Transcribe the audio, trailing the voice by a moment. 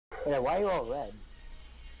Yeah, why are you all red?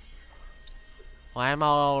 Why am I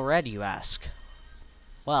all red, you ask?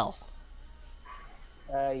 Well,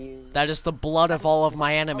 You that is the blood of haven't all of finished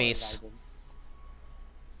my your color enemies. guiding.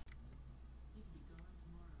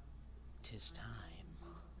 'Tis time.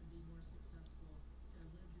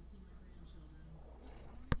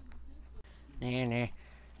 Nah, nah,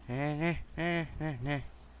 nah, nah, nah, nah, nah.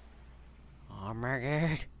 Oh my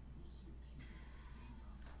god.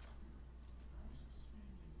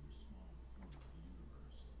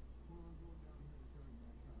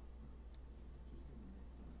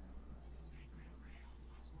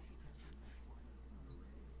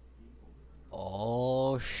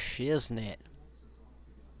 Oh, shiznit.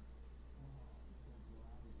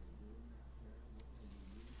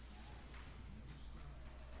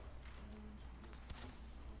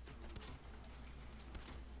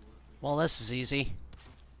 Well, this is easy.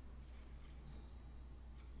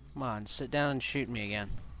 Come on, sit down and shoot me again.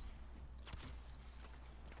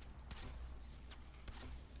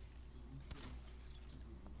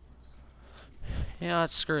 Yeah,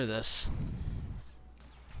 let's screw this.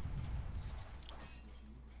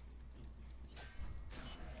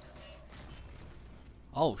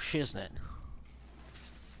 Oh, shiznit.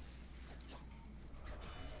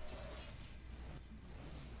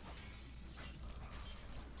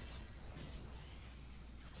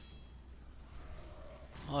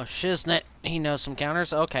 Oh, shiznit. He knows some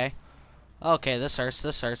counters. Okay. Okay, this hurts,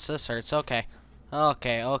 this hurts, this hurts. Okay.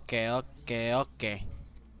 Okay, okay, okay, okay.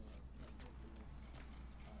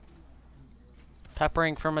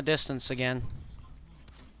 Peppering from a distance again.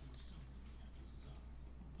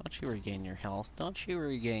 Don't you regain your health. Don't you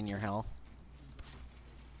regain your health.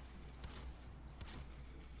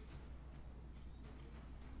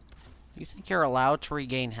 You think you're allowed to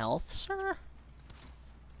regain health, sir?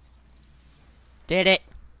 Did it.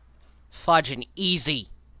 Fudging easy.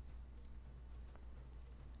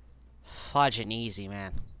 Fudging easy,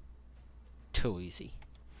 man. Too easy.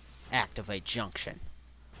 Activate junction.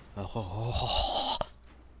 Oh.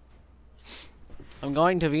 I'm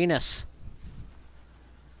going to Venus.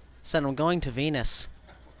 Said I'm going to Venus.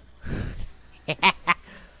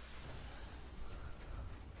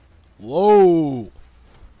 Whoa!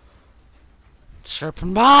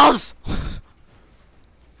 Serpent balls!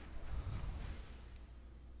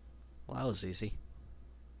 Well, that was easy.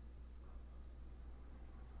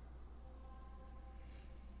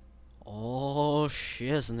 Oh,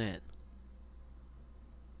 shiznit.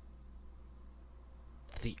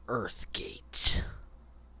 The Earth Gate.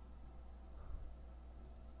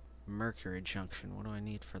 Mercury Junction. What do I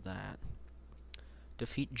need for that?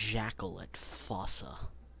 Defeat Jackal at Fossa.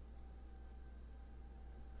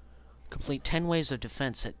 Complete 10 waves of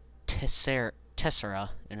defense at Tessera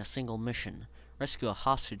in a single mission. Rescue a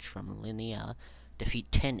hostage from Linnea. Defeat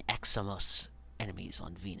 10 Examos enemies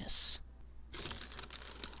on Venus.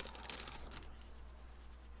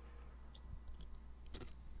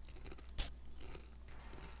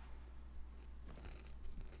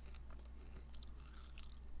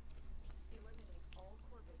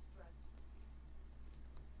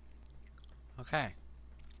 Okay.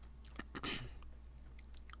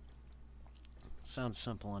 Sounds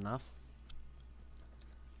simple enough.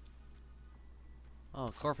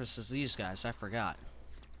 Oh, Corpus is these guys. I forgot.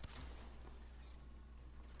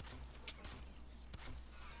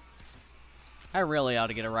 I really ought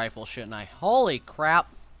to get a rifle, shouldn't I? Holy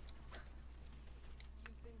crap!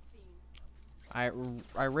 I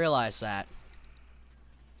realize that.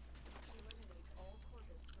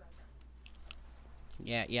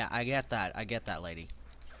 Yeah, I get that. I get that, lady.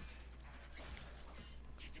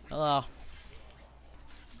 Hello.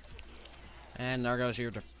 And there goes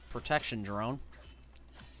your protection drone.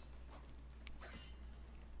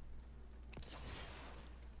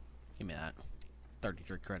 Give me that.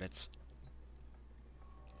 33 credits.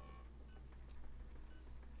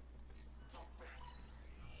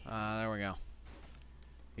 There we go.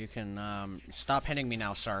 You can, stop hitting me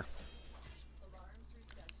now, sir.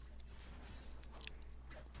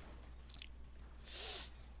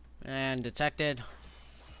 And detected.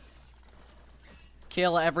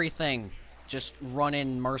 Kill everything. Just run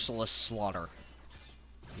in merciless slaughter.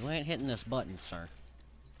 You ain't hitting this button, sir.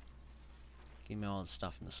 Give me all the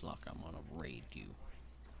stuff in this lock. I'm gonna raid you.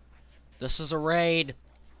 This is a raid.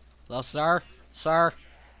 Hello, sir? Sir?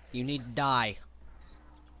 You need to die.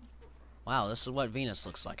 Wow, this is what Venus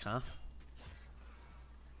looks like, huh?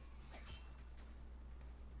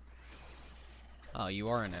 Oh, you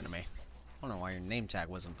are an enemy. I don't know why your name tag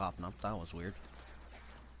wasn't popping up. That was weird.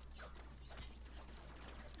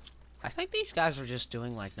 I think these guys are just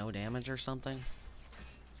doing, like, no damage or something.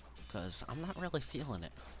 Because I'm not really feeling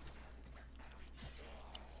it.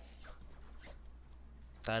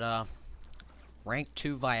 That, rank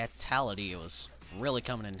 2 vitality was really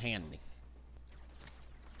coming in handy.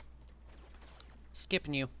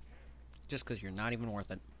 Skipping you. Just because you're not even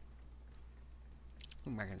worth it.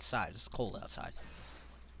 I'm back inside. It's cold outside.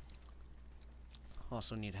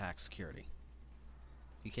 Also need to hack security.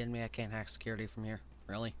 You kidding me? I can't hack security from here?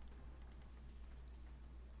 Really?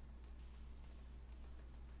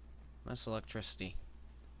 That's electricity.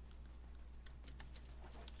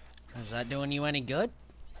 Is that doing you any good?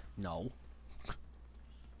 No.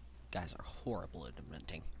 Guys are horrible at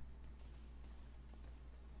inventing.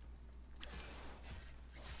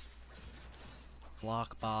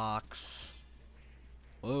 Lockbox.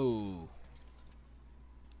 Whoa.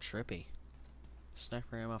 Trippy.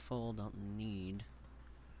 Sniper ammo full, don't need.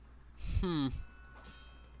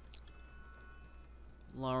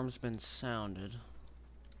 Alarm's been sounded.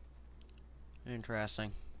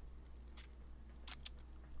 Interesting.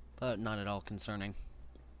 But not at all concerning.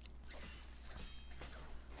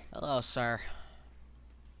 Hello, sir.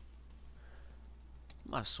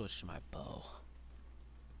 I'm gonna switch to my bow.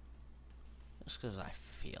 Just because I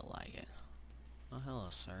feel like it. Oh, hello,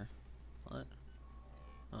 sir. What?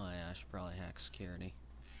 Oh, yeah, I should probably hack security.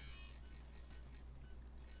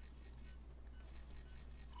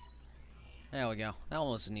 There we go. That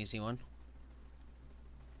one was an easy one.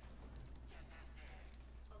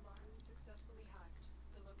 Alarm successfully hacked.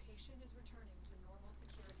 The location is returning to normal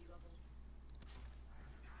security levels.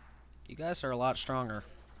 You guys are a lot stronger.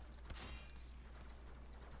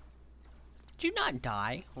 Did you not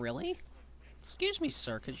die? Really? Excuse me,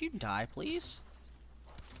 sir. Could you die, please?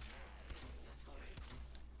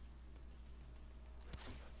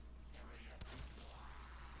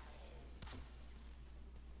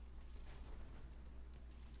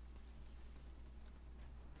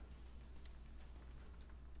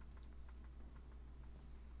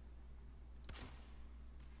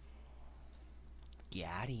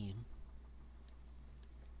 Got him.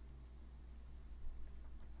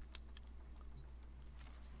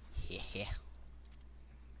 Heh.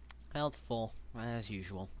 Healthful, as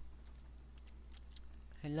usual.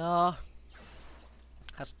 Hello?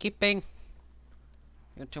 Housekeeping?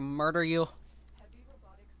 Here to murder you. Heavy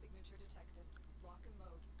robotic signature detected. Lock and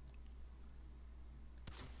load.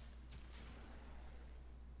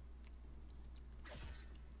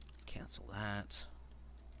 Cancel that.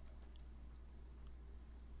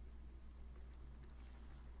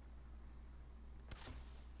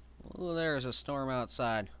 Oh, there's a storm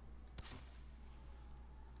outside.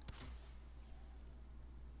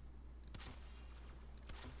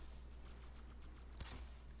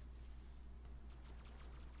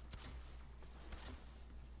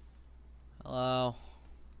 Hello.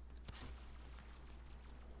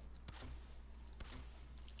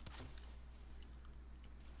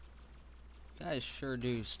 You guys sure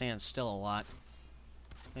do stand still a lot.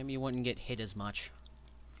 Maybe you wouldn't get hit as much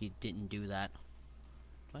if you didn't do that.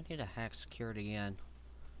 Do I need to hack security again?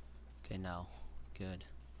 Okay, no. Good.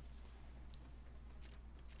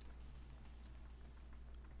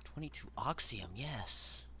 22 oxium,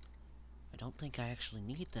 yes. I don't think I actually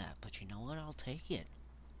need that, but you know what? I'll take it.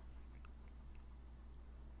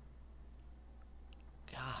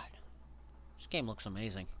 God. This game looks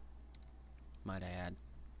amazing. Might I add.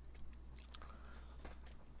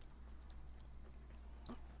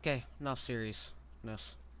 Okay, enough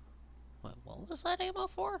seriousness. What was that ammo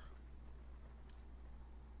for?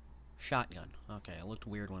 Shotgun. Okay, it looked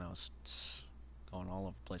weird when I was going all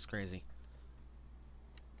over the place crazy.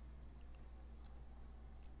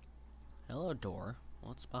 Hello, door.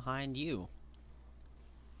 What's behind you?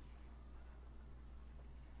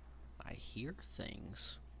 I hear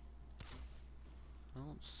things. I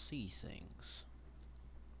don't see things.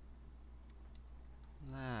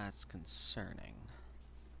 That's concerning.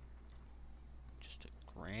 Just a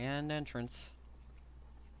grand entrance.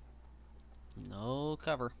 No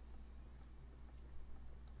cover.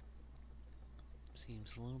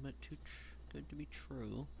 Seems a little bit too good to be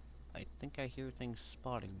true. I think I hear things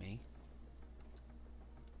spotting me.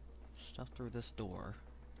 Stuff through this door.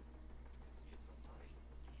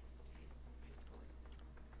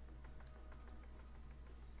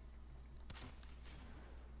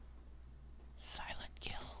 Silent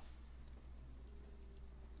kill.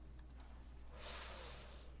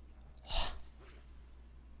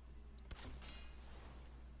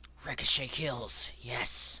 Ricochet kills,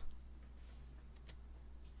 yes.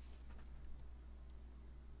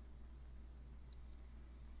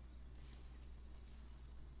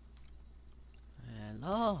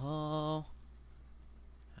 Hello.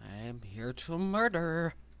 I'm here to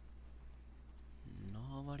murder.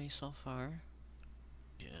 Nobody so far.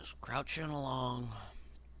 Just crouching along.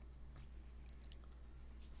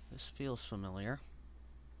 This feels familiar.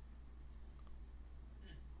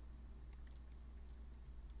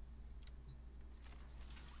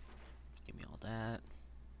 Give me all that.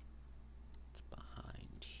 It's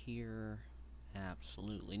behind here.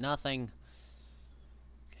 Absolutely nothing.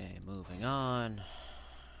 Okay, moving on.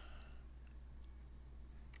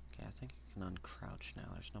 Okay, I think I can uncrouch now.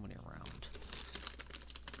 There's nobody around.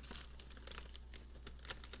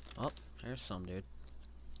 Oh, there's some dude.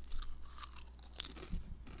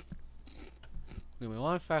 Give me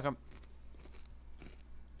 1 second.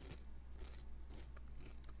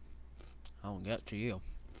 I'll get to you.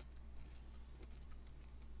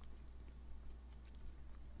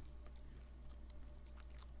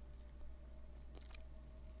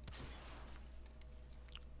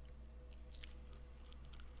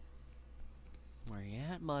 Where you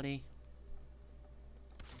at, buddy?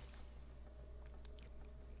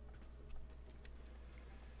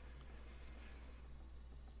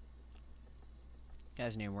 You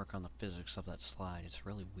guys need to work on the physics of that slide. It's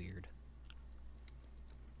really weird.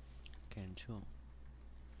 Get into him.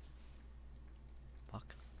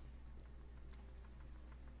 Fuck.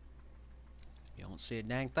 You don't see a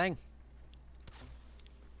dang thing.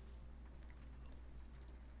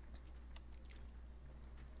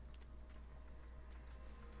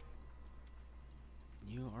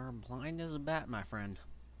 You are blind as a bat, my friend.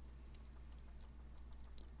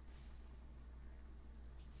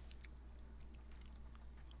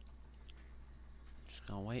 Just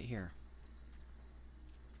gonna wait here.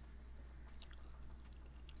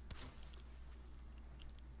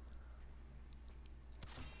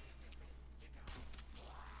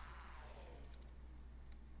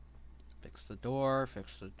 Fix the door,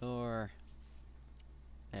 fix the door.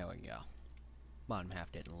 There we go. Bottom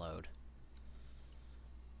half didn't load.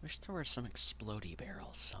 Wish there were some explodey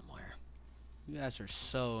barrels somewhere. You guys are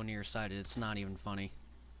so nearsighted, it's not even funny.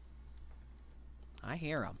 I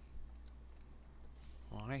hear them.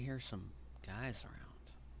 Well, I hear some guys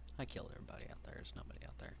around. I killed everybody out there. There's nobody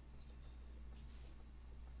out there.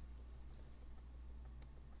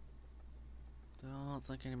 Don't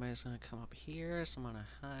think anybody's gonna come up here, so I'm gonna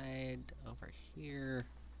hide over here.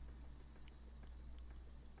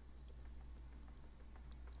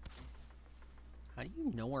 How do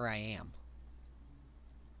you know where I am?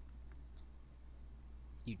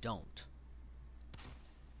 You don't.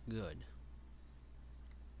 Good.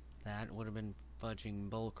 That would have been fudging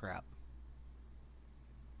bullcrap.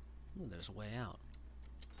 Ooh, there's a way out.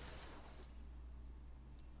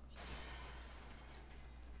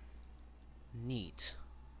 Neat.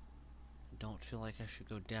 Don't feel like I should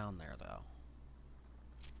go down there, though.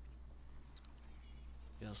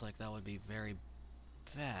 Feels like that would be very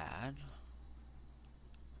bad.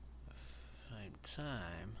 At the same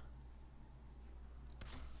time,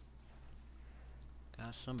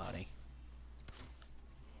 got somebody.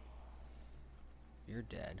 You're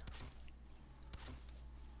dead.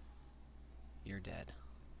 You're dead.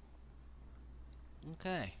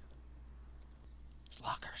 Okay.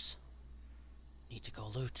 Lockers. Need to go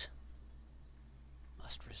loot.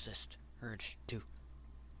 Must resist urge to.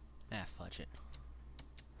 Ah, fudge it.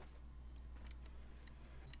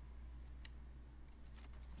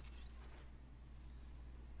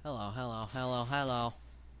 Hello, hello, hello, hello.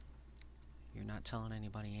 You're not telling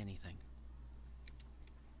anybody anything.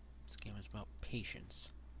 This game is about patience.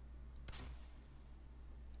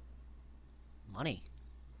 Money.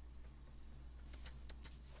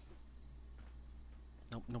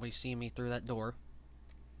 Nope, nobody's seeing me through that door.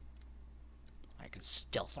 I can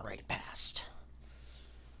stealth right past.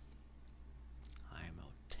 I'm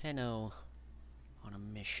Oteno on a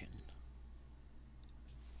mission.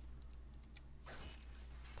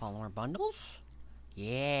 Polymer bundles?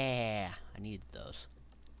 Yeah, I needed those.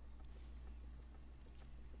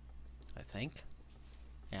 I think.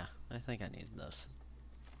 Yeah, I think I needed those.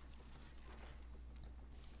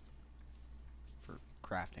 For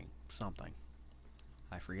crafting something.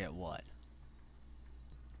 I forget what.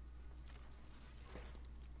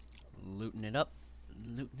 Looting it up.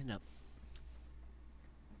 Looting it up.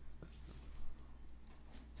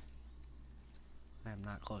 I am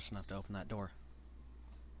not close enough to open that door.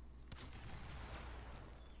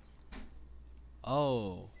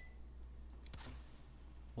 Oh.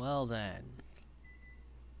 Well then.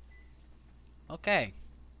 Okay.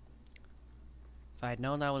 If I had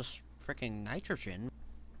known that was freaking nitrogen,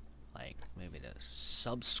 like maybe the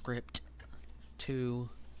subscript 2,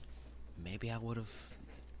 maybe I would have.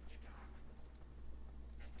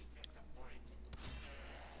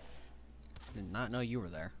 Did not know you were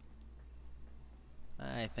there.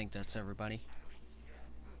 I think that's everybody.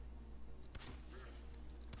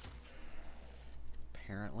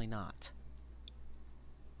 apparently not.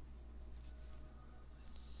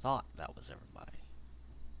 I thought that was everybody.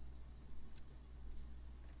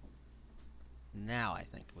 Now I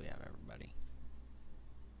think we have everybody.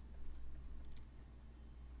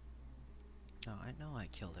 Oh, I know I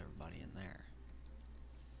killed everybody in there.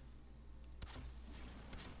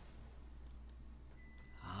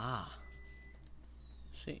 Ah.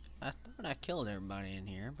 See, I thought I killed everybody in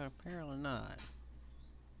here, but apparently not.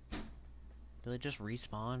 Do they just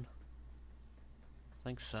respawn? I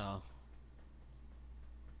think so.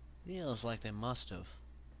 Feels like they must have.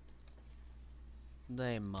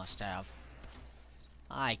 They must have.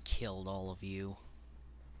 I killed all of you.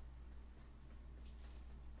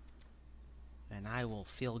 And I will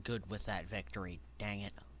feel good with that victory, dang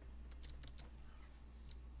it.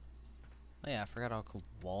 Oh yeah, I forgot how cool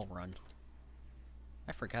wall run.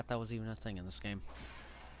 I forgot that was even a thing in this game.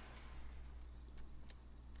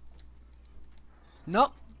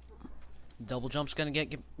 Nope! Double jump's gonna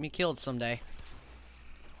get me killed someday.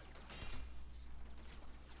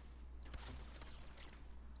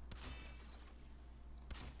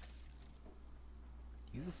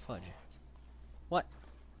 You fudge. What?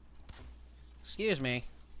 Excuse me.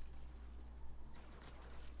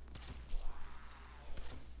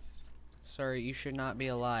 Sir, you should not be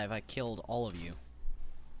alive. I killed all of you.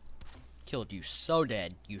 Killed you so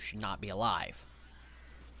dead, you should not be alive.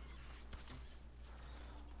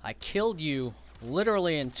 I killed you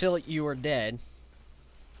literally until you were dead.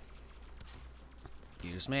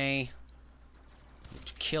 Excuse me. Get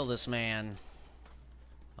to kill this man.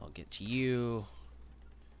 I'll get to you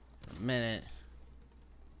in a minute.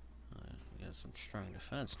 You got some strong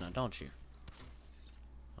defense now, don't you?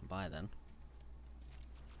 I'll buy then.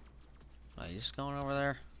 Oh, you just going over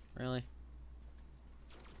there? Really?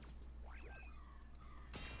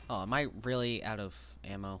 Oh, am I really out of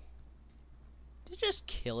ammo? Did it just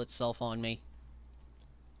kill itself on me?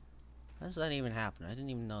 How does that even happen? I didn't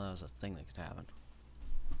even know that was a thing that could happen.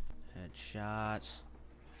 Headshot.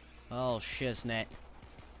 Oh, shiznit.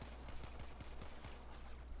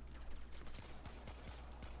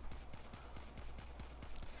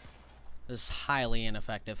 This is highly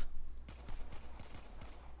ineffective.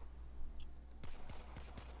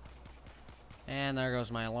 And there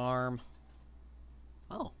goes my alarm.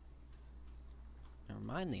 Oh. Never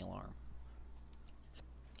mind the alarm.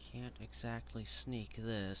 Can't exactly sneak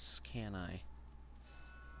this, can I?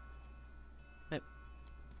 But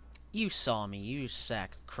you saw me, you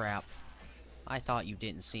sack of crap. I thought you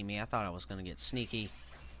didn't see me. I thought I was gonna get sneaky.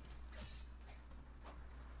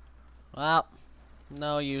 Well,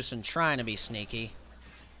 no use in trying to be sneaky.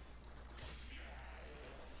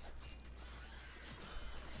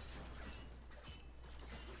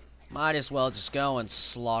 Might as well just go and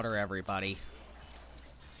slaughter everybody.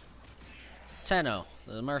 Tenno,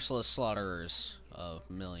 the merciless slaughterers of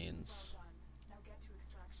millions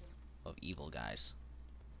of evil guys.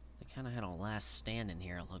 They kind of had a last stand in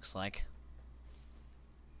here, it looks like.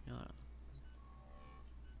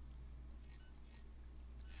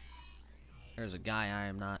 There's a guy I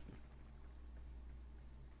am not.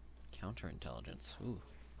 Counterintelligence. Ooh.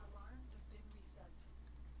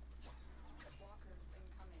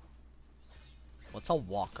 What's a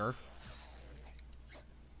walker?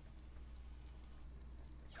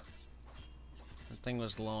 That thing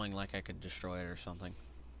was glowing like I could destroy it or something.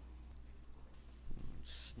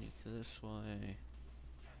 Sneak this way.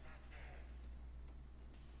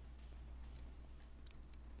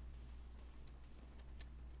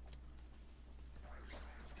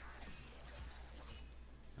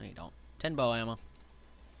 No, you don't. 10 bow ammo.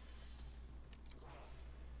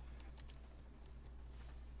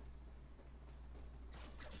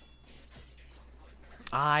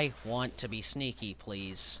 I want to be sneaky,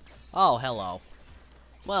 please. Oh, hello.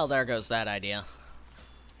 Well, there goes that idea.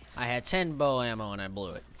 I had 10 bow ammo and I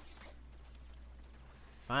blew it.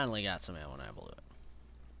 Finally got some ammo and I blew it.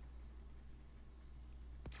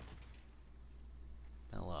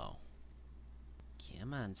 Hello.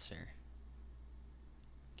 Come on, sir.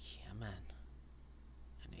 Come on.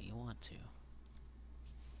 I know you want to.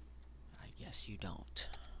 I guess you don't.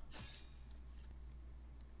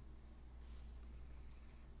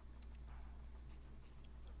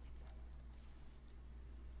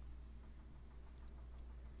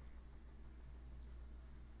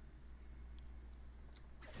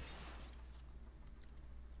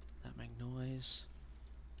 That make noise?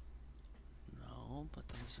 No, but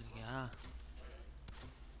there's a guy.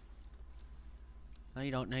 No,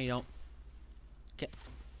 you don't. No, you don't. Get.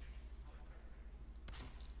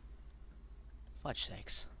 Fudge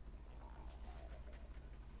sakes.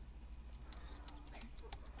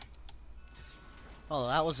 Oh,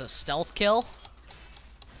 that was a stealth kill?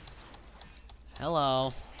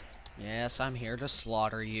 Hello. Yes, I'm here to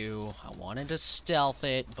slaughter you. I wanted to stealth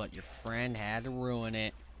it, but your friend had to ruin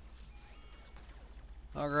it.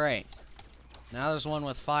 Oh, great. Now there's one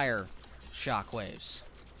with fire shockwaves.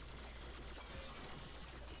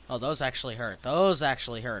 Oh, those actually hurt. Those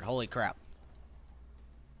actually hurt. Holy crap.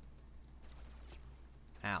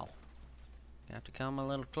 Ow. You have to come a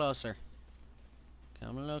little closer.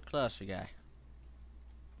 Come a little closer, guy.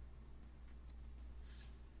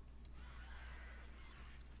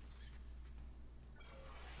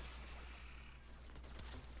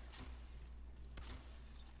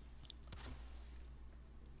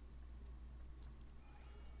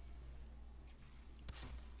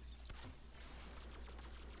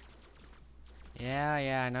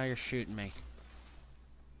 Yeah, I know you're shooting me.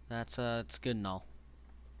 That's it's good and all.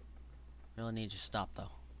 Really need you to stop, though.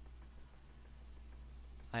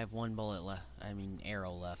 I have one bullet left. I mean,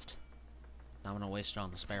 arrow left. Now I'm gonna waste it on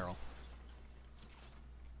the sparrow.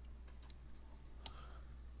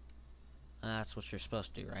 That's what you're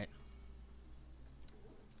supposed to do, right?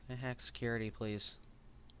 Can I hack security, please?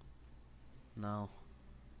 No.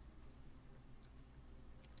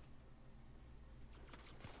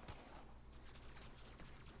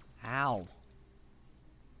 Ow.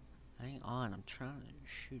 Hang on, I'm trying to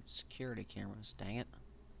shoot security cameras, dang it.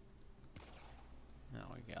 There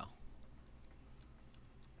we go.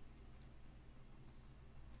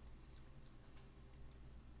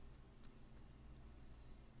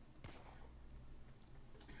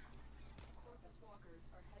 Corpus walkers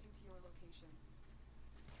are heading to your location.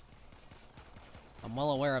 I'm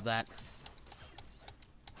well aware of that.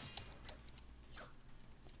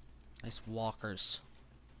 Nice walkers.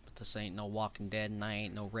 But this ain't no Walking Dead and I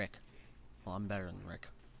ain't no Rick. Well, I'm better than Rick.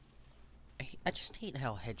 I just hate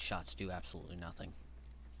how headshots do absolutely nothing.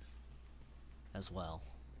 As well.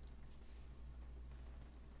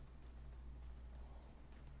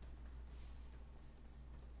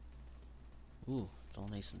 Ooh, it's all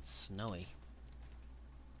nice and snowy.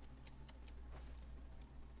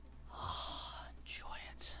 Enjoy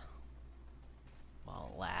it.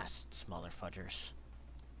 While it lasts, motherfudgers.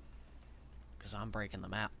 Because I'm breaking the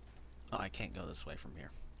map. Oh, I can't go this way from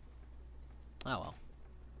here. Oh well.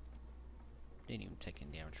 Didn't even take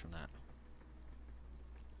any damage from that.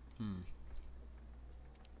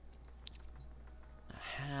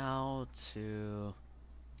 How to...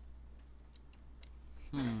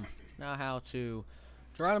 Now how to...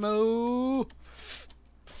 Geronimo!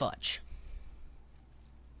 Fudge.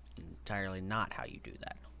 Entirely not how you do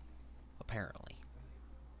that. Apparently.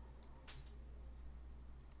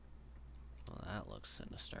 Well, that looks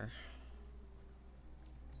sinister.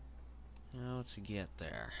 How to get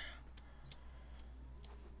there.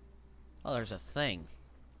 Oh, there's a thing.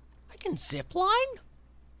 I can zip line?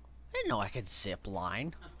 I didn't know I could zip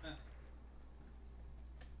line. I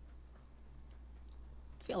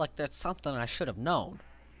feel like that's something I should have known.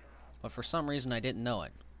 But for some reason I didn't know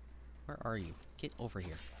it. Where are you? Get over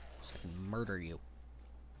here so I can murder you.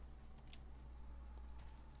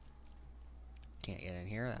 Can't get in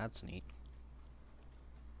here? That's neat.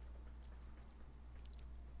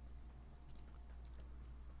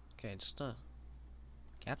 Okay, just a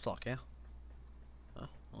caps lock, yeah. Oh,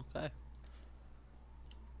 okay.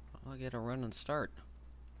 I'll get a running start.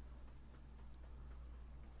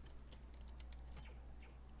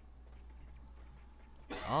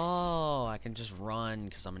 Oh, I can just run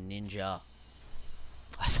because I'm a ninja.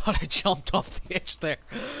 I thought I jumped off the edge there.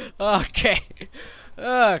 Okay.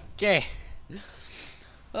 Okay.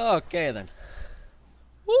 Okay then.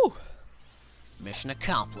 Woo! Mission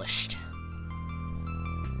accomplished.